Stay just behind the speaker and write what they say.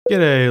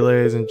G'day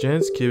ladies and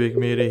gents, Cubic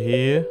Meter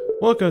here.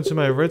 Welcome to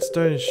my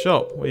Redstone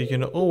shop where you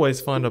can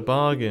always find a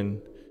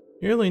bargain.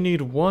 You only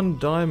need 1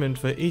 diamond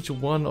for each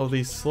one of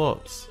these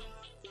slots.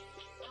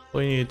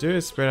 All you need to do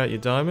is spread out your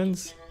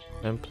diamonds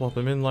and plop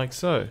them in like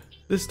so.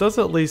 This does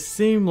at least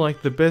seem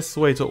like the best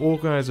way to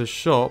organize a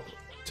shop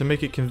to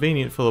make it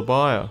convenient for the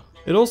buyer.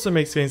 It also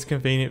makes things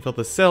convenient for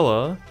the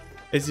seller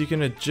as you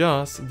can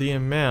adjust the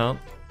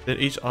amount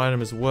that each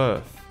item is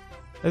worth.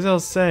 As I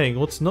was saying,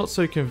 what's not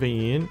so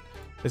convenient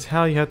is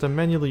how you have to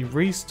manually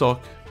restock.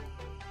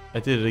 I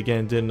did it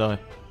again, didn't I?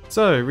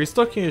 So,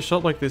 restocking a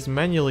shop like this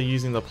manually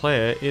using the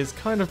player is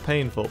kind of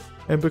painful.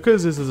 And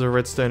because this is a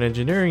Redstone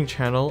engineering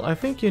channel, I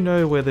think you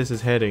know where this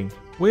is heading.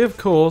 We of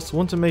course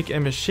want to make a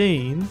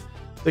machine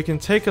that can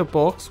take a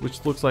box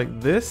which looks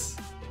like this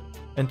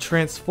and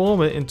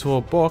transform it into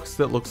a box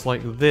that looks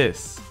like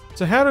this.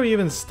 So how do we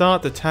even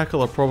start to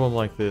tackle a problem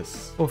like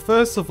this? Well,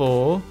 first of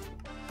all,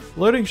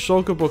 loading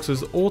shulker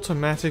boxes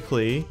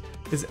automatically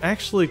is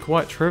actually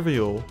quite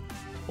trivial.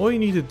 All you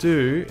need to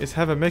do is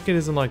have a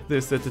mechanism like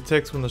this that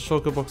detects when the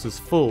shulker box is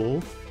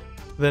full,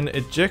 then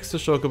ejects the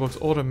shulker box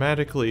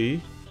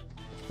automatically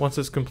once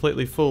it's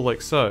completely full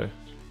like so.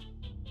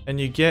 And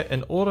you get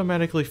an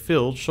automatically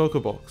filled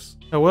shulker box.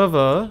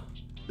 However,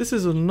 this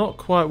is not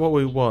quite what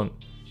we want.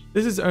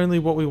 This is only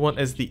what we want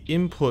as the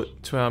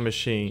input to our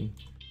machine.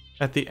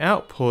 At the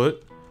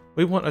output,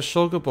 we want a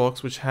shulker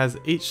box which has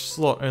each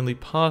slot only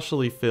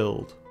partially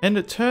filled. And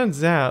it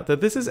turns out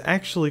that this is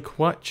actually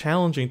quite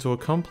challenging to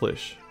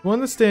accomplish. To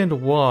understand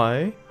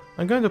why,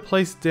 I'm going to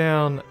place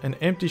down an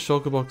empty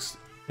shulker box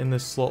in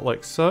this slot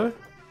like so.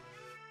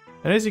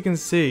 And as you can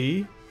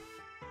see,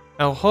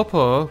 our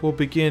hopper will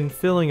begin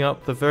filling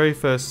up the very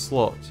first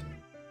slot.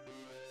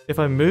 If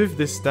I move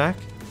this stack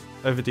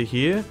over to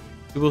here,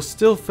 it will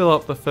still fill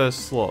up the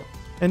first slot.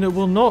 And it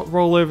will not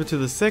roll over to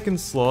the second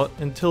slot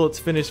until it's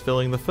finished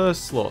filling the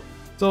first slot.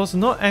 So it's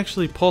not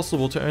actually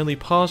possible to only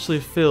partially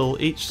fill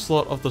each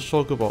slot of the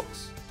shulker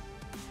box.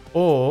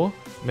 Or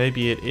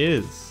maybe it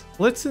is.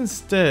 Let's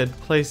instead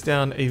place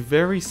down a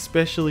very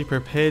specially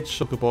prepared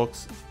shulker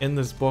box in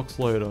this box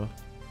loader.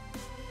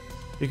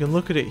 You can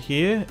look at it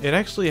here, it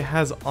actually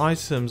has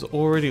items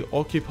already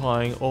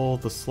occupying all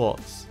the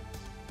slots.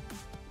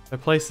 I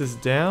place this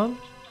down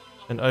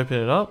and open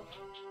it up.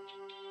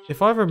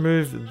 If I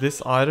remove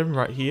this item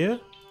right here,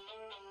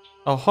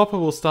 our hopper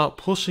will start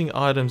pushing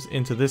items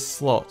into this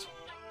slot.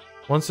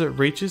 Once it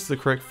reaches the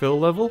correct fill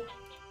level,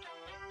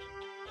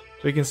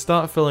 we can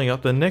start filling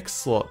up the next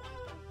slot.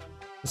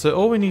 So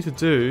all we need to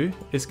do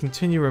is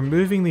continue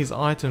removing these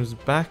items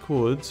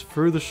backwards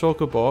through the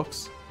shulker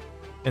box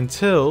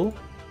until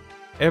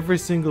every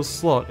single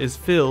slot is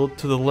filled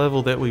to the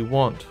level that we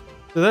want.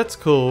 So that's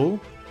cool.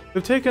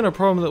 We've taken a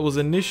problem that was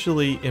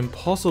initially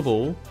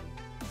impossible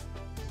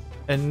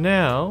and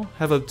now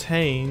have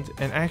obtained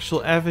an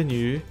actual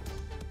avenue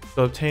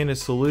to obtain a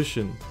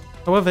solution.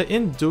 However,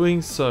 in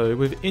doing so,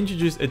 we've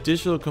introduced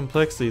additional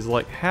complexities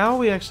like how are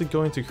we actually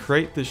going to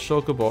create this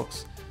shulker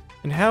box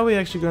and how are we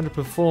actually going to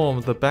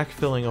perform the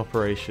backfilling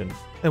operation.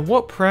 And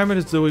what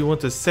parameters do we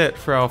want to set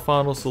for our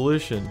final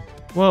solution?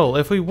 Well,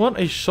 if we want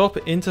a shop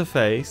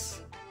interface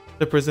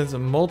that presents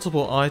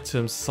multiple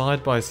items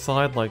side by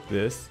side like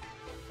this,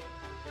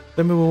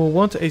 then we will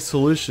want a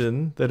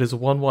solution that is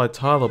one wide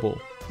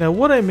tileable. Now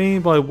what I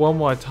mean by one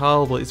wide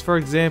tileable is, for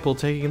example,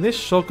 taking this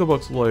shulker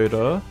box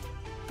loader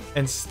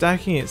and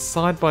stacking it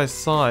side by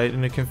side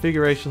in a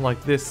configuration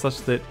like this such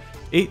that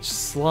each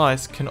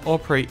slice can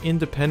operate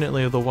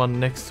independently of the one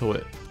next to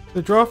it. So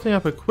drafting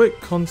up a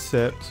quick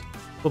concept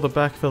for the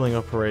backfilling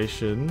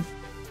operation,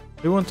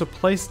 we want to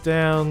place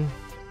down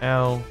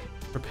our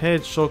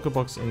prepared shulker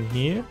box in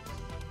here.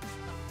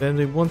 Then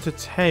we want to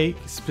take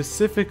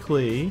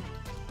specifically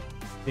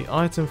the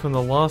item from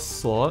the last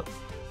slot,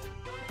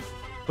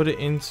 put it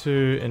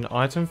into an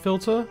item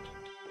filter.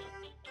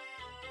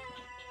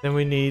 Then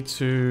we need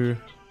to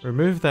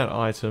remove that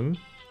item,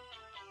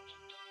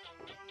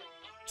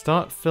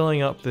 start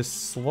filling up this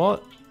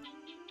slot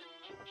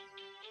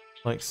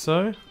like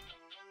so,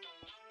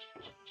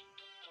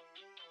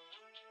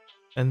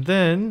 and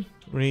then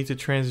we need to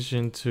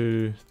transition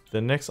to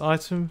the next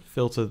item,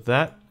 filter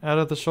that out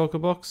of the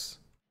shulker box,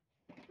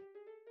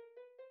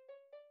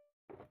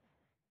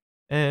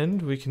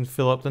 and we can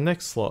fill up the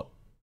next slot.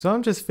 So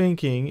I'm just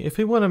thinking, if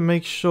we want to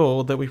make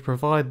sure that we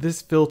provide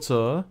this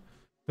filter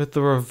with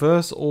the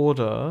reverse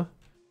order,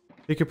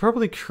 we could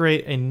probably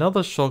create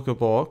another shulker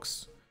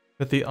box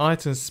with the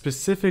items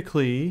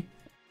specifically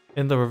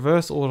in the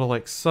reverse order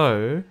like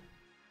so.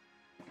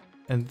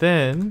 And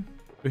then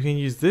we can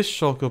use this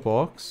shulker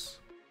box,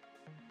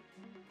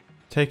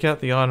 take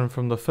out the item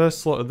from the first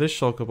slot of this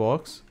shulker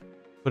box,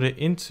 put it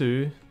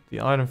into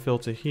the item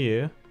filter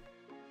here.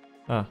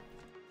 There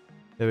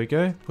we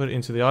go. Put it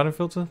into the item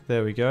filter.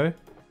 There we go.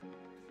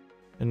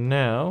 And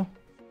now,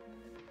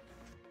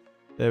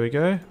 there we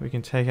go. We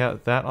can take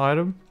out that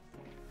item.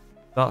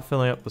 Start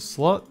filling up the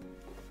slot.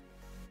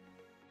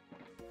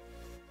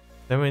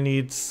 Then we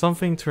need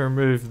something to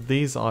remove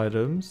these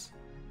items.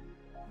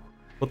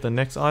 Put the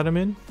next item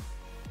in.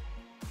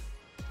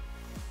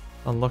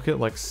 unlock it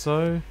like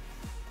so.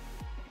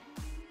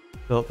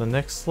 Fill up the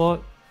next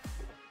slot.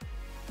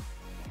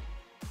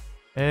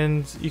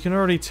 And you can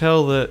already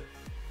tell that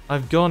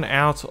I've gone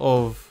out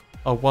of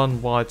a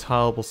one wide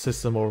tileable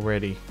system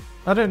already.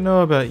 I don't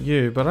know about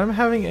you, but I'm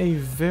having a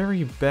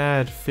very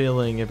bad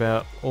feeling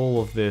about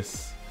all of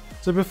this.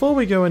 So before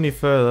we go any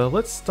further,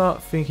 let's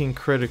start thinking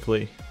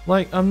critically.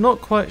 Like, I'm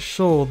not quite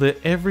sure that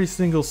every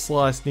single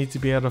slice needs to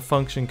be able to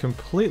function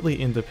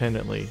completely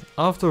independently.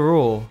 After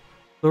all,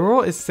 they're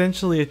all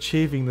essentially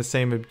achieving the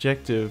same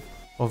objective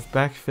of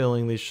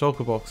backfilling these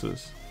shulker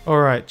boxes.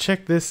 Alright,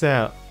 check this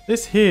out.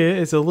 This here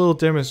is a little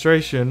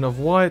demonstration of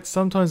why it's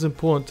sometimes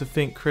important to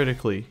think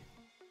critically.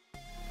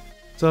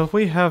 So if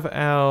we have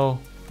our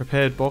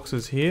prepared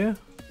boxes here,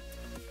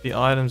 the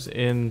items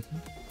in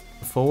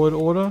the forward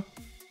order,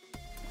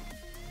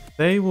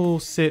 they will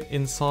sit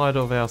inside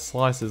of our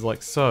slices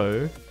like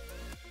so.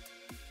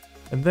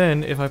 And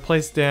then if I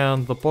place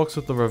down the box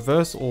with the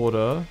reverse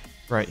order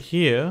right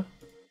here,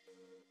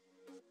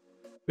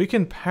 we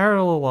can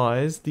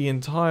parallelize the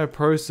entire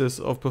process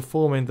of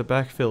performing the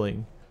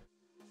backfilling.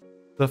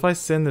 So if I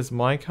send this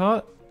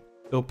minecart,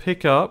 it'll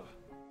pick up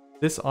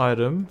this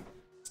item,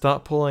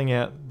 start pulling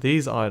out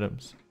these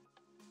items,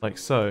 like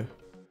so.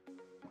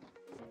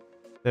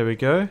 There we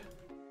go.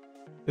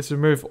 Let's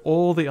remove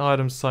all the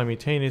items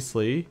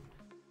simultaneously,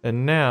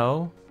 and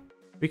now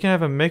we can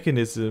have a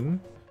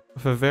mechanism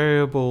with a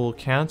variable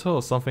counter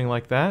or something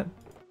like that.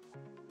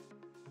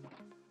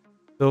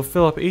 They'll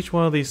fill up each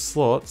one of these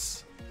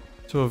slots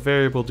to a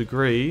variable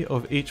degree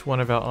of each one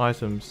of our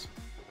items.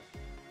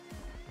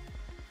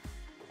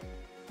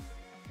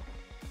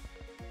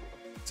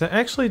 So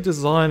actually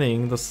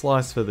designing the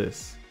slice for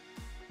this,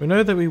 we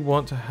know that we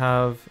want to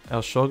have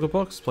our shulker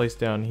box placed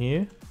down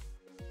here.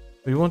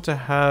 We want to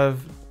have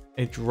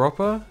a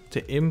dropper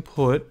to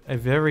input a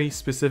very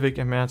specific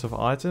amount of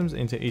items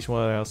into each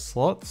one of our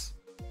slots.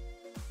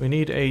 We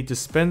need a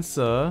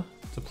dispenser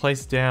to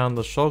place down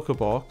the shulker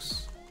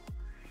box.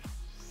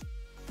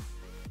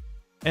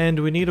 And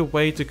we need a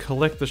way to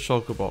collect the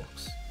shulker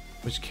box,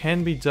 which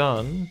can be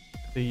done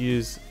if we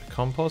use a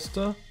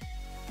composter,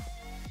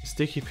 a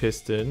sticky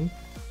piston,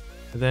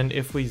 and then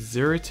if we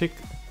zero tick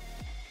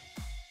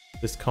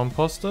this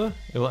composter,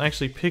 it will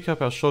actually pick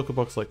up our shulker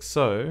box like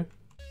so.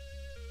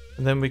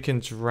 And then we can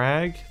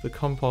drag the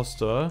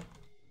composter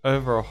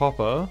over a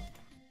hopper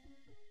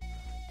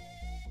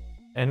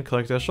and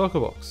collect our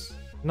shulker box.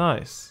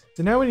 Nice.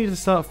 So now we need to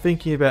start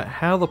thinking about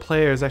how the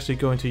player is actually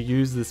going to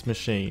use this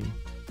machine.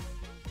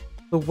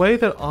 The way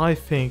that I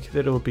think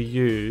that it will be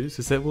used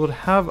is that we'll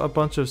have a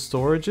bunch of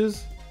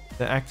storages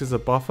that act as a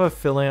buffer,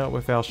 filling out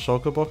with our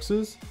shulker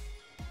boxes.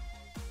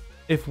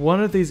 If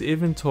one of these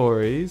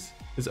inventories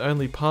is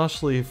only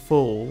partially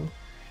full,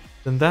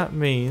 then that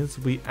means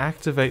we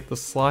activate the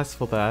slice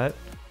for that,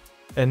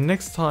 and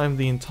next time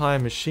the entire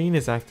machine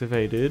is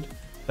activated,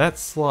 that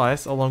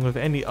slice, along with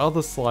any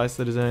other slice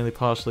that is only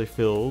partially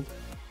filled,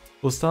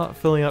 will start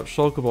filling up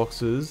shulker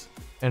boxes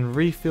and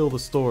refill the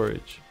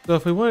storage. So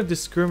if we want to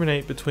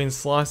discriminate between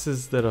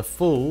slices that are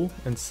full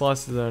and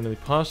slices that are only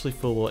partially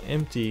full or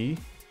empty,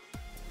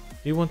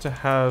 you want to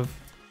have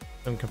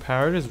some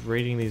comparators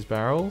reading these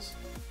barrels.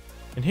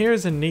 And here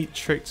is a neat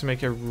trick to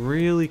make a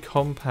really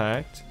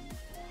compact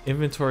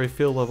inventory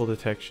fill level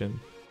detection.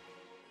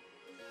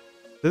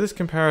 So this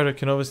comparator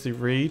can obviously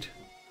read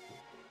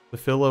the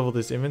fill level of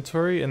this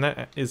inventory, and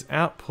that is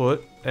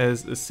output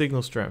as a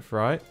signal strength,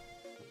 right?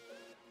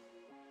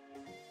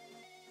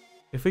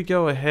 If we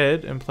go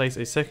ahead and place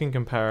a second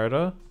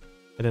comparator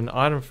at an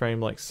item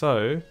frame like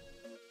so,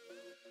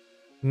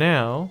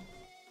 now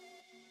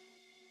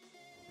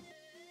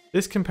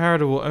this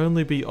comparator will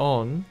only be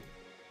on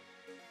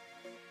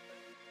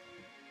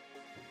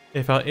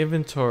if our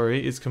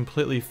inventory is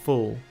completely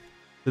full.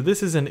 So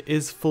this is an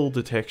is full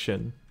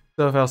detection.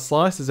 So if our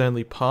slice is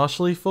only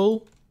partially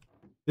full,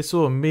 this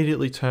will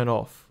immediately turn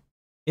off,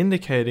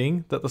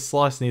 indicating that the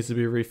slice needs to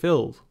be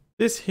refilled.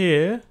 This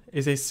here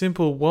is a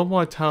simple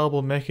one-wide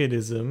tileable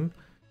mechanism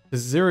to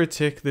zero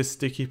tick this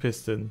sticky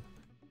piston.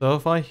 So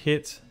if I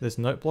hit this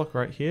note block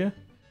right here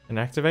and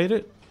activate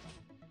it,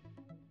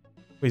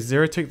 we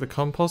zero tick the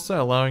composter,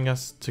 allowing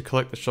us to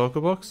collect the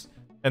shulker box.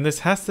 And this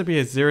has to be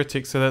a zero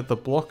tick so that the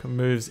block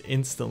moves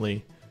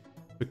instantly,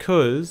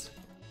 because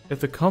if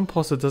the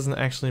composter doesn't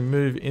actually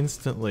move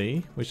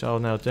instantly, which I'll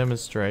now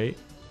demonstrate,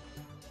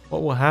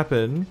 what will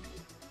happen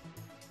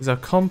is our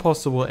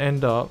composter will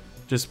end up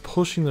just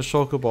pushing the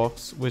shulker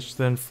box, which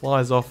then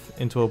flies off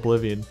into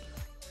oblivion.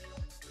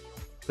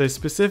 So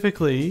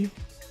specifically,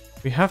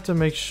 we have to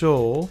make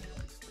sure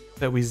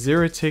that we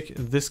zero tick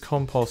this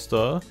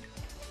composter.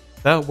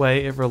 That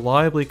way it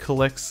reliably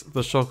collects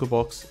the shulker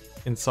box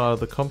inside of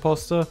the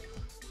composter,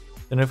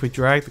 and if we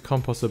drag the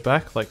composter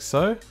back like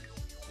so,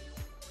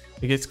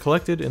 it gets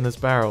collected in this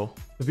barrel.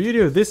 The beauty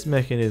of this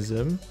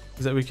mechanism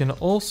is that we can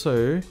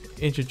also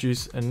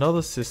introduce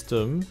another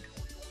system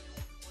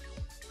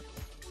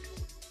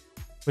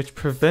which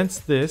prevents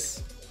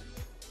this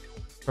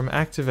from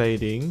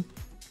activating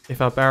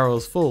if our barrel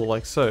is full,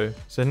 like so.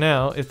 So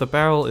now if the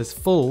barrel is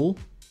full,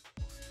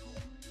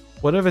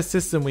 whatever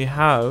system we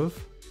have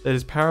that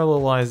is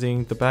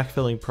parallelizing the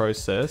backfilling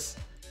process,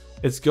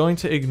 it's going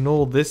to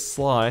ignore this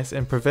slice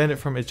and prevent it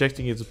from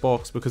ejecting its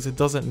box because it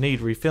doesn't need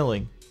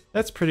refilling.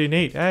 That's pretty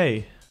neat,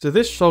 eh? So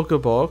this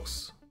shulker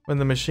box, when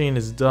the machine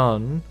is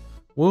done,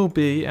 will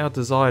be our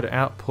desired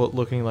output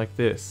looking like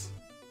this.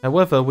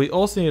 However, we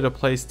also need a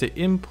place to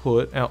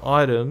input our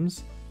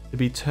items to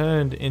be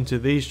turned into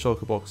these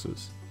shulker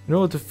boxes. In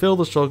order to fill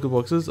the shulker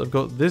boxes, I've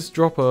got this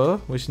dropper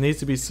which needs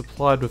to be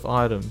supplied with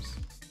items.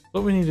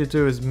 What we need to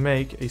do is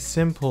make a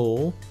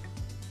simple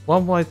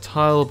one wide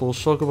tileable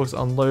shulker box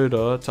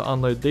unloader to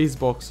unload these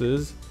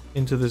boxes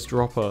into this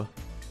dropper.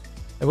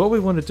 And what we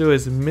want to do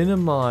is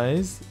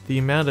minimize the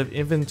amount of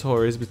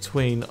inventories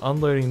between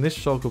unloading this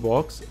shulker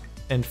box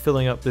and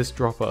filling up this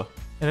dropper.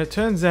 And it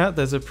turns out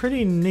there's a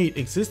pretty neat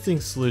existing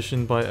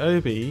solution by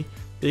Obi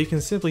that you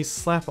can simply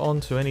slap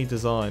onto any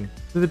design.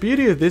 So the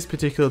beauty of this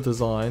particular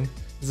design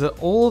is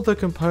that all of the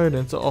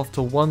components are off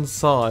to one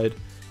side,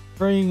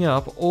 freeing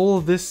up all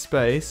of this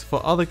space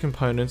for other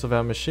components of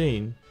our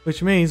machine.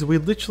 Which means we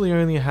literally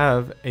only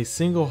have a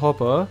single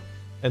hopper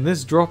and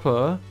this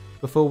dropper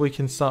before we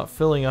can start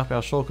filling up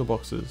our shulker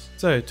boxes.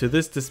 So to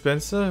this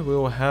dispenser we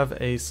will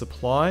have a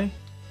supply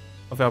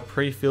of our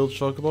pre-filled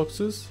shulker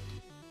boxes.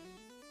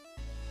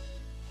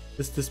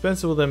 This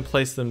dispenser will then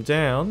place them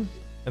down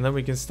and then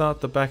we can start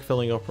the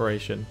backfilling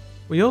operation.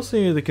 We also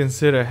need to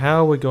consider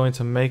how we're going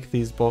to make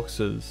these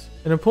boxes.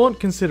 An important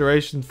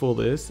consideration for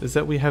this is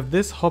that we have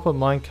this hopper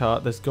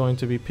minecart that's going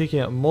to be picking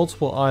up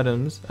multiple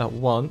items at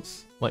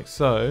once, like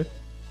so.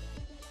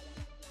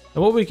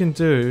 And what we can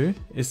do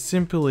is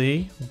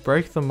simply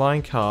break the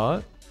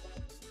minecart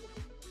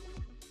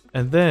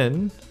and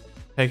then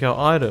take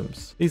our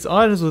items. These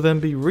items will then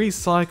be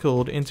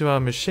recycled into our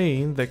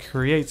machine that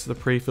creates the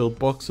pre-filled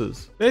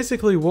boxes.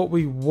 Basically what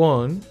we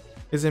want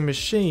is a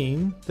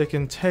machine that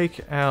can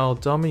take our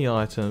dummy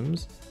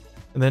items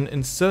and then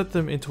insert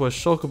them into a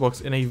shulker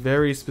box in a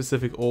very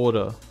specific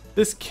order.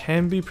 This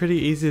can be pretty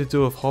easy to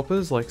do with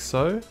hoppers like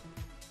so.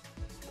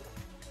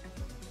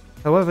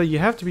 However, you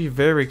have to be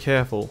very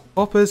careful.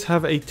 Hoppers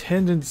have a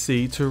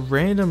tendency to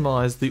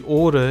randomize the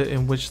order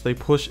in which they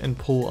push and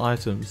pull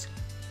items.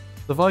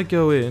 So if I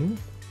go in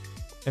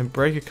and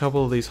break a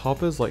couple of these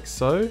hoppers like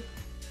so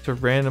to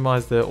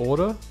randomize their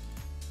order,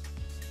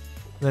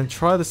 and then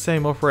try the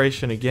same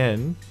operation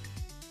again,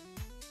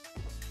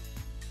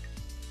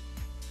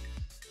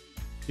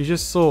 you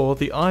just saw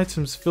the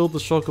items filled the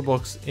shulker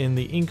box in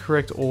the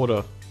incorrect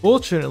order.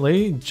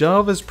 Fortunately,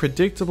 Java's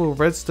predictable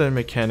redstone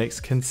mechanics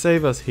can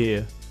save us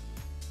here,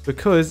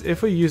 because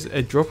if we use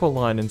a dropper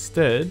line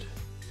instead,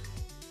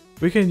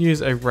 we can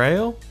use a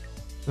rail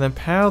and then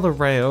power the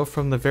rail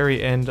from the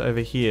very end over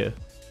here.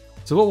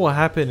 So what will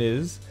happen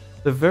is,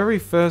 the very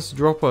first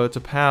dropper to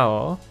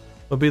power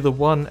will be the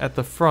one at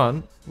the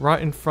front,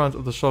 right in front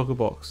of the shulker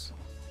box.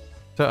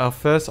 So our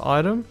first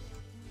item,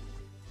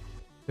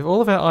 if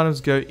all of our items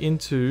go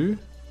into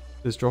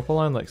this dropper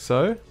line like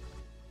so,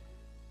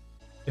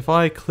 if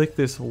I click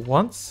this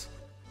once,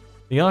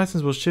 the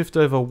items will shift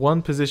over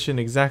one position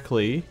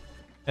exactly,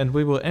 and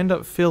we will end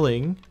up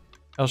filling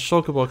our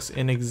shulker box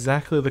in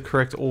exactly the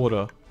correct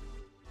order.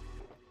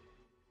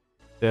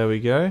 There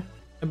we go.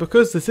 And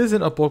because this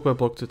isn't a block by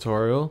block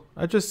tutorial,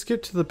 I just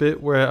skipped to the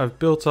bit where I've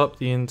built up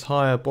the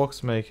entire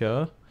box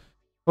maker.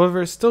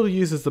 However, it still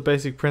uses the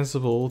basic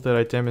principle that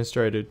I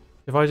demonstrated.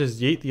 If I just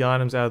yeet the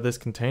items out of this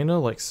container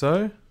like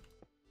so,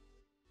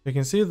 we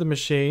can see the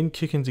machine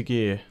kick into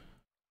gear.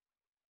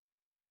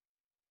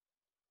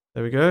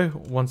 There we go.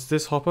 Once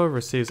this hopper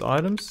receives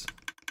items,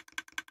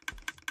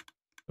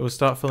 it will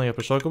start filling up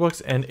a shulker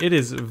box, and it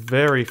is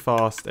very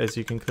fast, as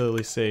you can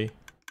clearly see.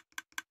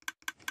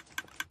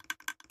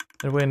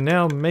 And we're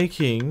now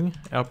making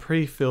our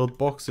pre-filled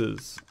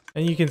boxes.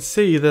 And you can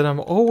see that I'm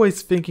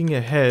always thinking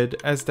ahead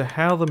as to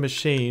how the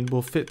machine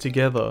will fit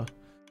together,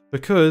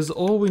 because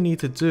all we need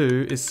to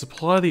do is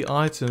supply the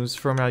items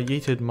from our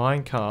yeeted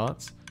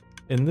minecarts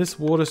in this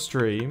water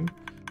stream,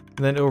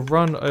 and then it'll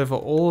run over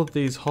all of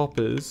these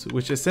hoppers,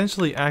 which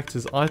essentially act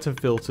as item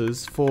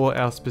filters for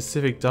our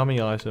specific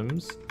dummy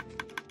items.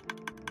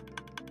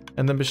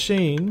 And the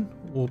machine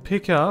will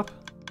pick up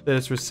that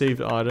it's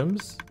received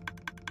items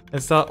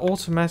and start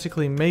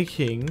automatically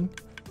making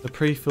the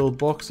pre-filled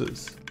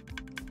boxes.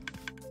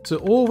 So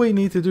all we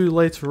need to do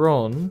later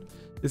on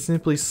is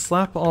simply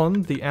slap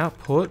on the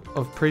output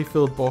of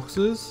pre-filled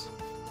boxes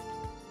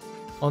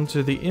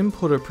onto the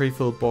input of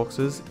pre-filled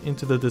boxes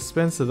into the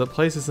dispenser that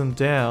places them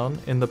down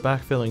in the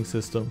backfilling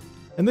system.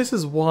 And this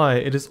is why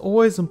it is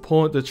always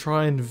important to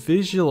try and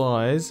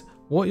visualize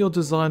what your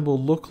design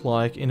will look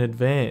like in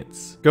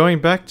advance. Going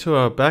back to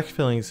our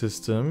backfilling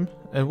system,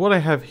 and what I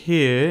have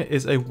here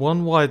is a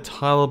one wide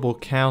tileable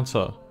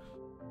counter.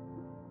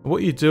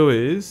 What you do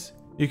is,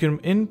 you can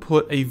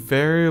input a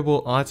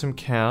variable item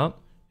count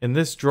in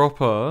this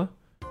dropper.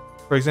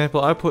 For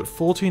example, I put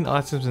 14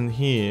 items in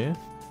here,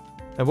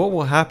 and what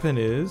will happen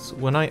is,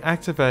 when I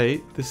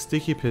activate the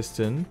sticky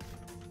piston,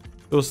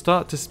 it will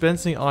start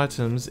dispensing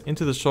items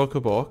into the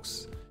shulker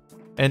box,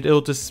 and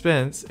it'll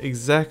dispense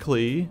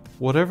exactly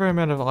whatever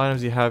amount of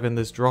items you have in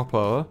this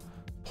dropper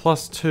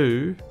plus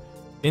 2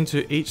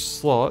 into each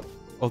slot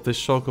of this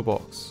shulker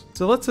box.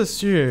 So let's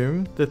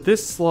assume that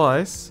this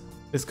slice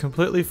is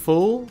completely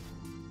full.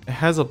 It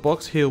has a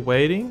box here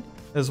waiting,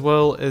 as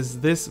well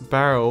as this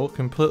barrel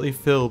completely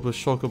filled with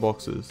shulker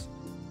boxes.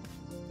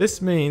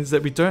 This means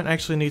that we don't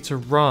actually need to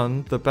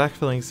run the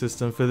backfilling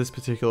system for this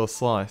particular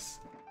slice.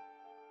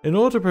 In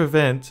order to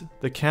prevent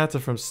the counter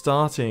from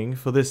starting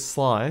for this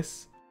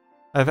slice,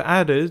 I've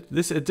added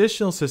this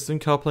additional system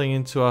coupling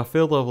into our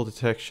field level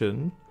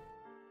detection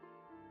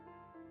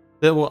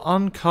that will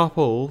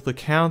uncouple the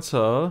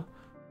counter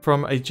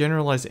from a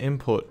generalized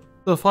input.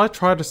 So if I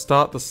try to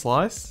start the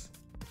slice,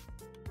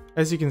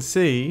 as you can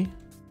see,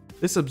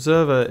 this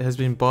observer has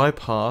been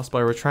bypassed by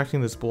retracting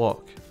this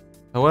block.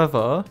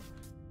 However,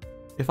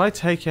 if I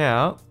take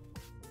out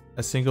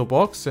a single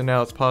box, so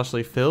now it's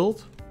partially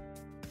filled,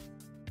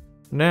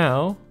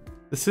 now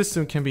the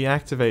system can be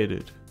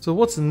activated. So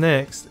what's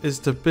next is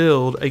to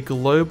build a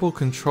global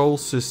control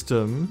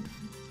system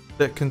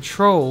that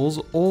controls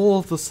all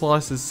of the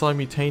slices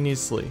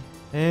simultaneously.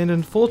 And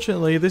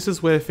unfortunately, this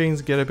is where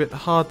things get a bit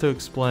hard to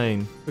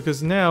explain,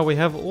 because now we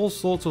have all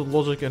sorts of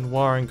logic and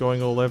wiring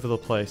going all over the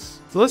place.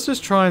 So let's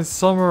just try and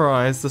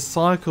summarize the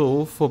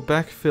cycle for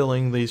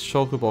backfilling these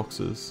shulker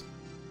boxes.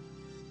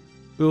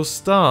 We'll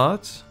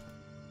start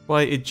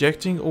by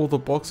ejecting all the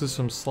boxes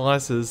from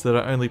slices that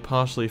are only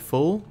partially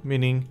full,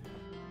 meaning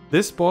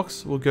this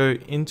box will go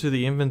into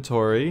the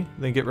inventory,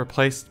 then get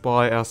replaced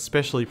by our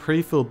specially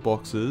pre-filled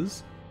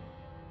boxes,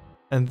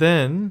 and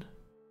then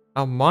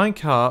our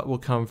minecart will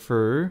come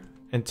through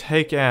and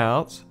take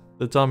out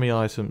the dummy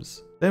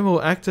items. Then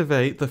we'll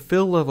activate the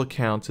fill level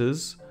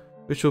counters,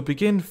 which will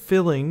begin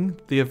filling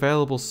the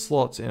available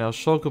slots in our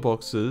shulker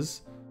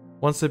boxes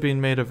once they've been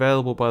made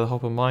available by the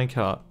hopper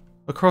minecart.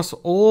 Across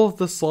all of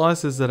the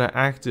slices that are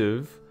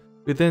active,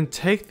 we then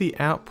take the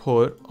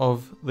output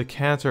of the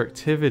counter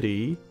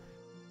activity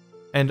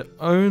and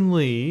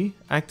only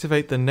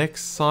activate the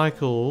next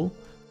cycle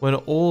when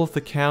all of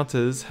the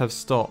counters have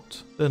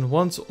stopped. Then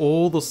once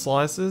all the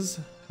slices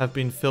have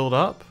been filled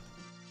up,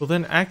 we'll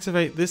then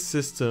activate this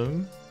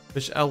system,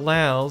 which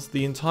allows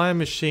the entire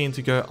machine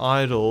to go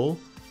idle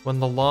when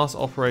the last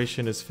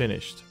operation is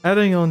finished.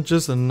 Adding on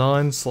just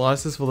 9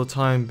 slices for the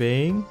time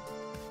being,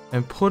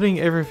 and putting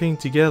everything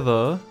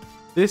together,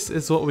 this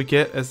is what we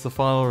get as the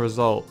final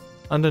result.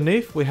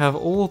 Underneath we have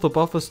all of the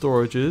buffer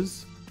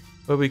storages,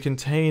 where we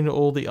contain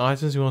all the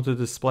items we want to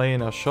display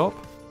in our shop,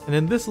 and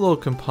in this little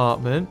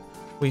compartment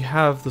we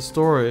have the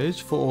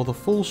storage for all the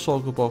full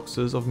shulker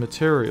boxes of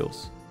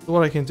materials. So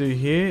what I can do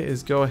here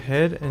is go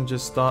ahead and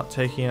just start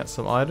taking out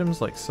some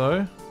items like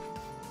so,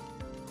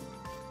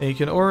 and you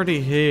can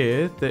already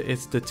hear that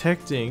it's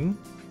detecting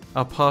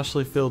our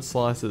partially filled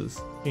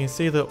slices. You can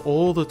see that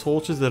all the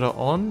torches that are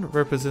on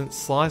represent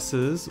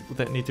slices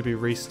that need to be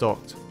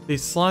restocked.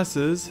 These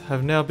slices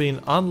have now been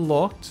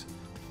unlocked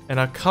and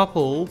are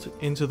coupled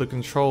into the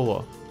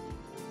controller.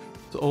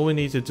 So all we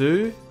need to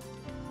do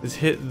is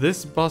hit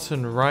this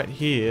button right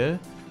here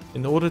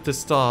in order to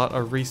start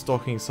a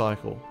restocking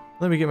cycle.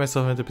 Let me get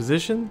myself into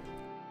position,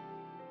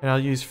 and I'll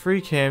use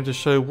FreeCam to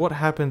show what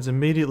happens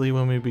immediately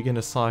when we begin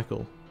a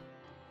cycle.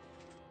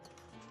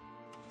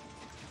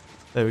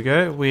 There we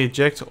go, we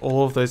eject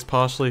all of those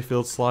partially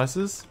filled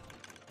slices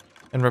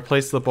and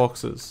replace the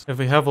boxes. If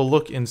we have a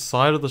look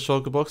inside of the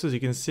shulker boxes, you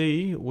can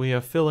see we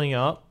are filling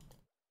up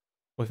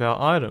with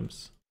our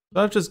items.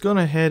 So I've just gone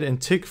ahead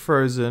and tick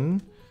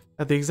frozen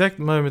at the exact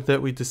moment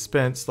that we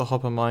dispense the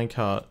hopper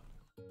minecart.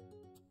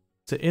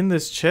 So in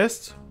this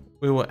chest,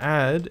 we will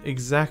add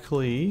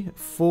exactly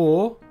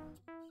 4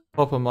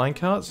 hopper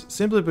minecarts,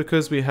 simply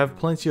because we have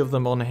plenty of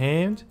them on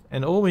hand,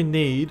 and all we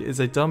need is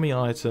a dummy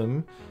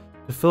item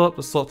to fill up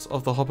the slots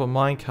of the hopper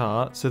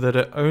minecart so that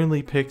it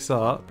only picks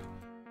up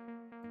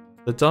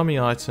the dummy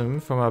item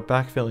from our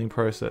backfilling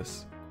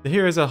process. So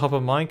here is our hopper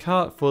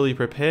minecart fully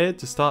prepared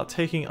to start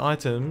taking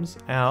items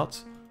out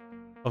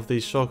of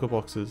these shulker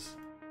boxes.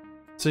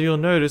 So you'll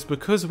notice,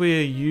 because we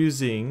are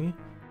using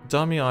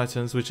dummy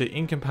items which are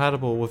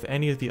incompatible with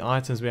any of the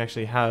items we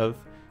actually have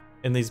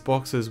in these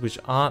boxes which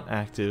aren't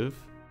active,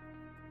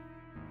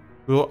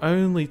 we will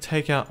only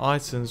take out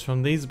items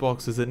from these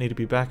boxes that need to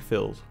be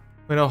backfilled.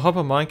 When our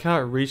hopper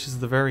minecart reaches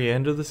the very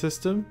end of the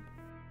system,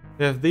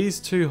 we have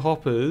these 2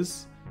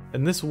 hoppers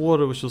and this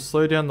water which will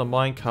slow down the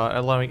minecart,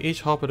 allowing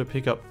each hopper to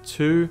pick up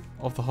 2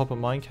 of the hopper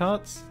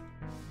minecarts.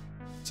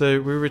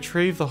 So we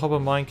retrieve the hopper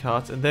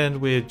minecarts, and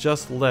then we're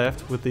just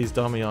left with these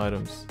dummy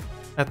items.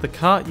 At the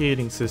cart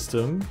yeeting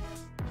system,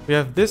 we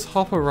have this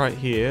hopper right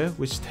here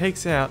which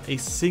takes out a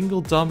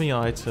single dummy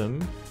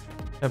item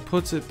and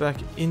puts it back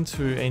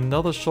into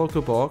another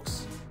shulker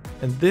box,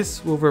 and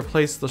this will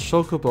replace the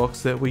shulker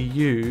box that we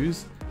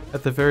use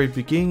at the very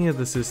beginning of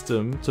the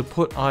system to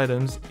put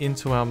items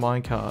into our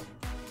minecart.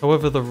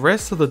 However, the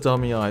rest of the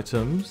dummy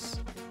items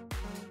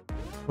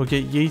will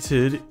get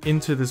yeeted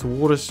into this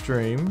water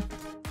stream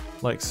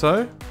like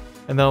so,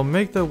 and they'll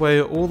make their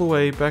way all the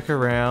way back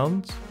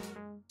around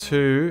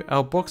to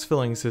our box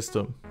filling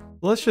system.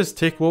 Let's just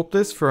tick warp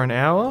this for an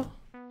hour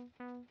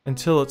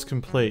until it's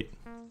complete.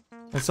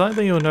 And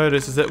something you'll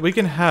notice is that we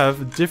can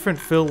have different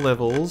fill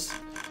levels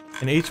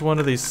in each one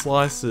of these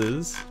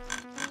slices.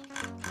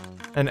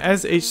 And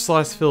as each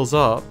slice fills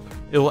up,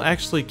 it will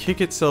actually kick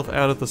itself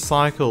out of the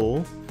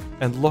cycle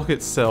and lock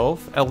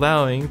itself,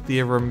 allowing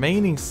the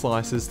remaining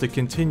slices to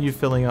continue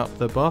filling up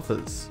the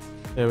buffers.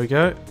 There we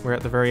go, we're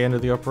at the very end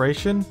of the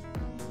operation.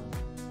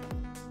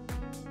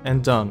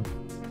 And done.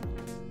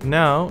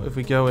 Now, if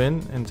we go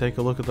in and take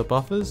a look at the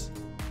buffers,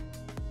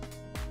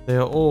 they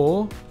are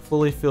all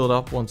fully filled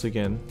up once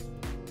again.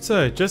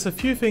 So, just a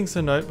few things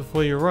to note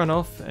before you run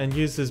off and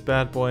use this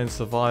bad boy in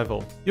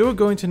survival. You are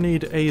going to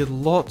need a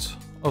lot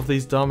of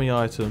these dummy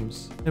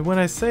items. And when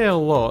I say a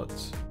lot,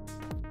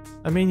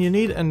 I mean you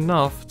need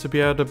enough to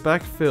be able to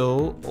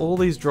backfill all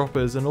these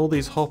droppers and all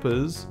these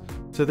hoppers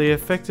so they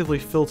effectively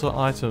filter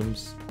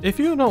items. If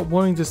you're not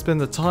wanting to spend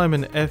the time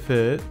and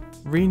effort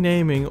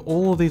renaming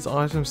all of these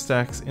item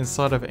stacks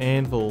inside of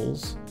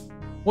anvils,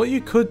 what you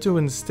could do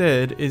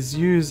instead is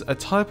use a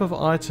type of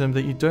item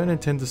that you don't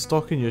intend to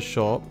stock in your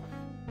shop,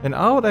 and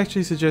I would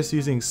actually suggest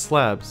using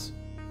slabs,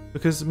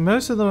 because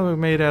most of them are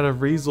made out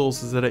of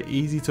resources that are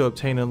easy to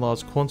obtain in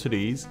large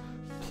quantities,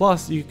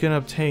 plus you can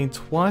obtain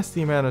twice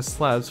the amount of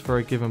slabs for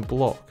a given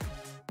block.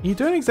 You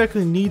don't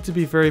exactly need to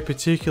be very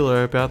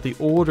particular about the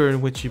order in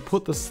which you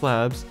put the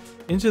slabs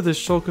into the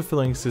shulker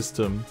filling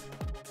system.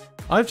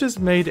 I've just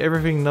made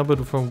everything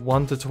numbered from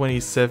 1 to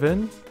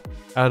 27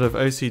 out of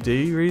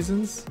OCD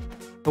reasons.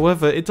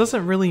 However, it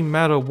doesn't really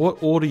matter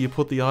what order you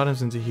put the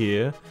items into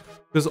here,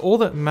 because all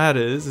that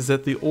matters is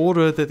that the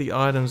order that the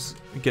items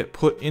get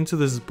put into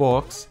this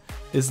box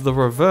is the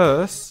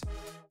reverse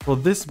for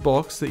this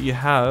box that you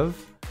have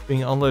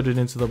being unloaded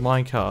into the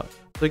minecart.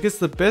 So I guess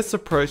the best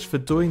approach for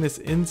doing this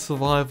in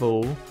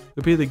survival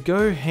would be to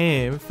go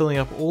ham filling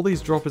up all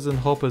these droppers and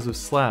hoppers with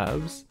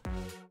slabs,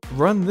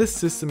 run this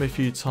system a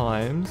few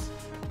times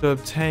to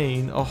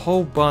obtain a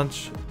whole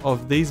bunch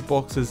of these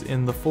boxes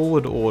in the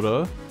forward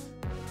order,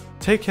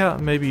 take out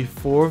maybe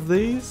 4 of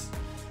these,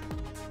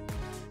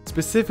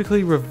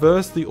 specifically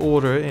reverse the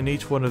order in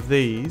each one of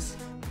these,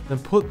 then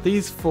put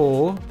these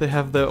 4 that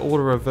have their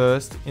order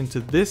reversed into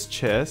this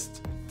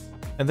chest,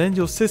 and then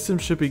your system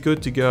should be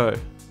good to go.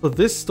 For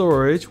this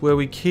storage, where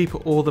we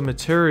keep all the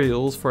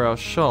materials for our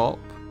shop,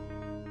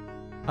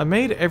 I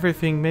made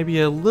everything maybe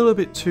a little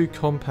bit too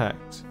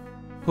compact,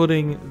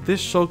 putting this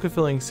shulker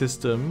filling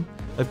system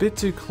a bit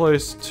too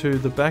close to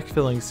the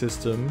backfilling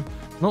system,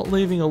 not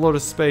leaving a lot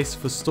of space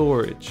for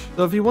storage.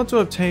 So if you want to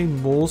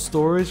obtain more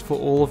storage for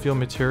all of your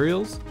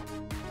materials,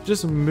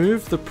 just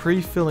move the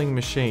pre-filling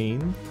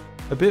machine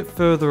a bit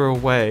further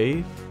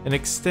away and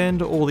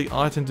extend all the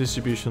item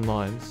distribution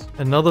lines.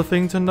 Another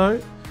thing to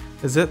note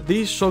is that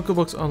these shulker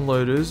box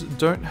unloaders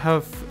don't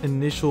have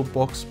initial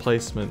box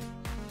placement.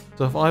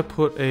 So if I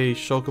put a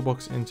shulker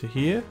box into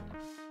here,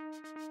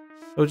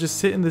 it'll just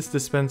sit in this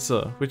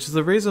dispenser, which is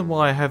the reason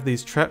why I have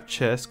these trap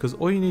chests, because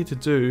all you need to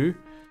do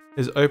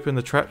is open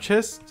the trap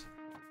chest,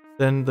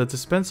 then the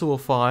dispenser will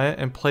fire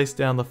and place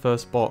down the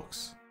first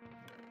box.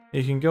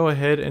 You can go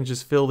ahead and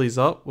just fill these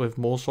up with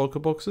more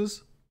shulker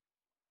boxes,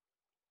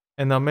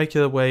 and they'll make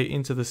their way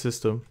into the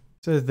system.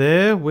 So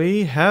there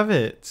we have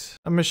it.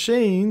 A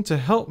machine to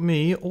help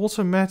me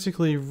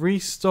automatically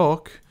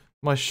restock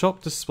my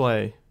shop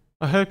display.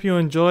 I hope you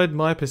enjoyed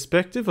my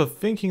perspective of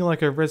thinking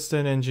like a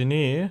redstone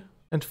engineer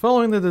and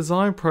following the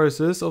design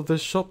process of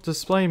this shop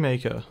display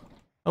maker.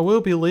 I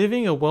will be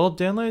leaving a world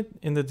download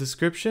in the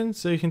description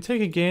so you can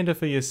take a gander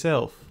for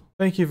yourself.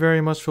 Thank you very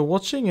much for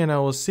watching, and I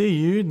will see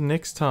you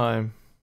next time.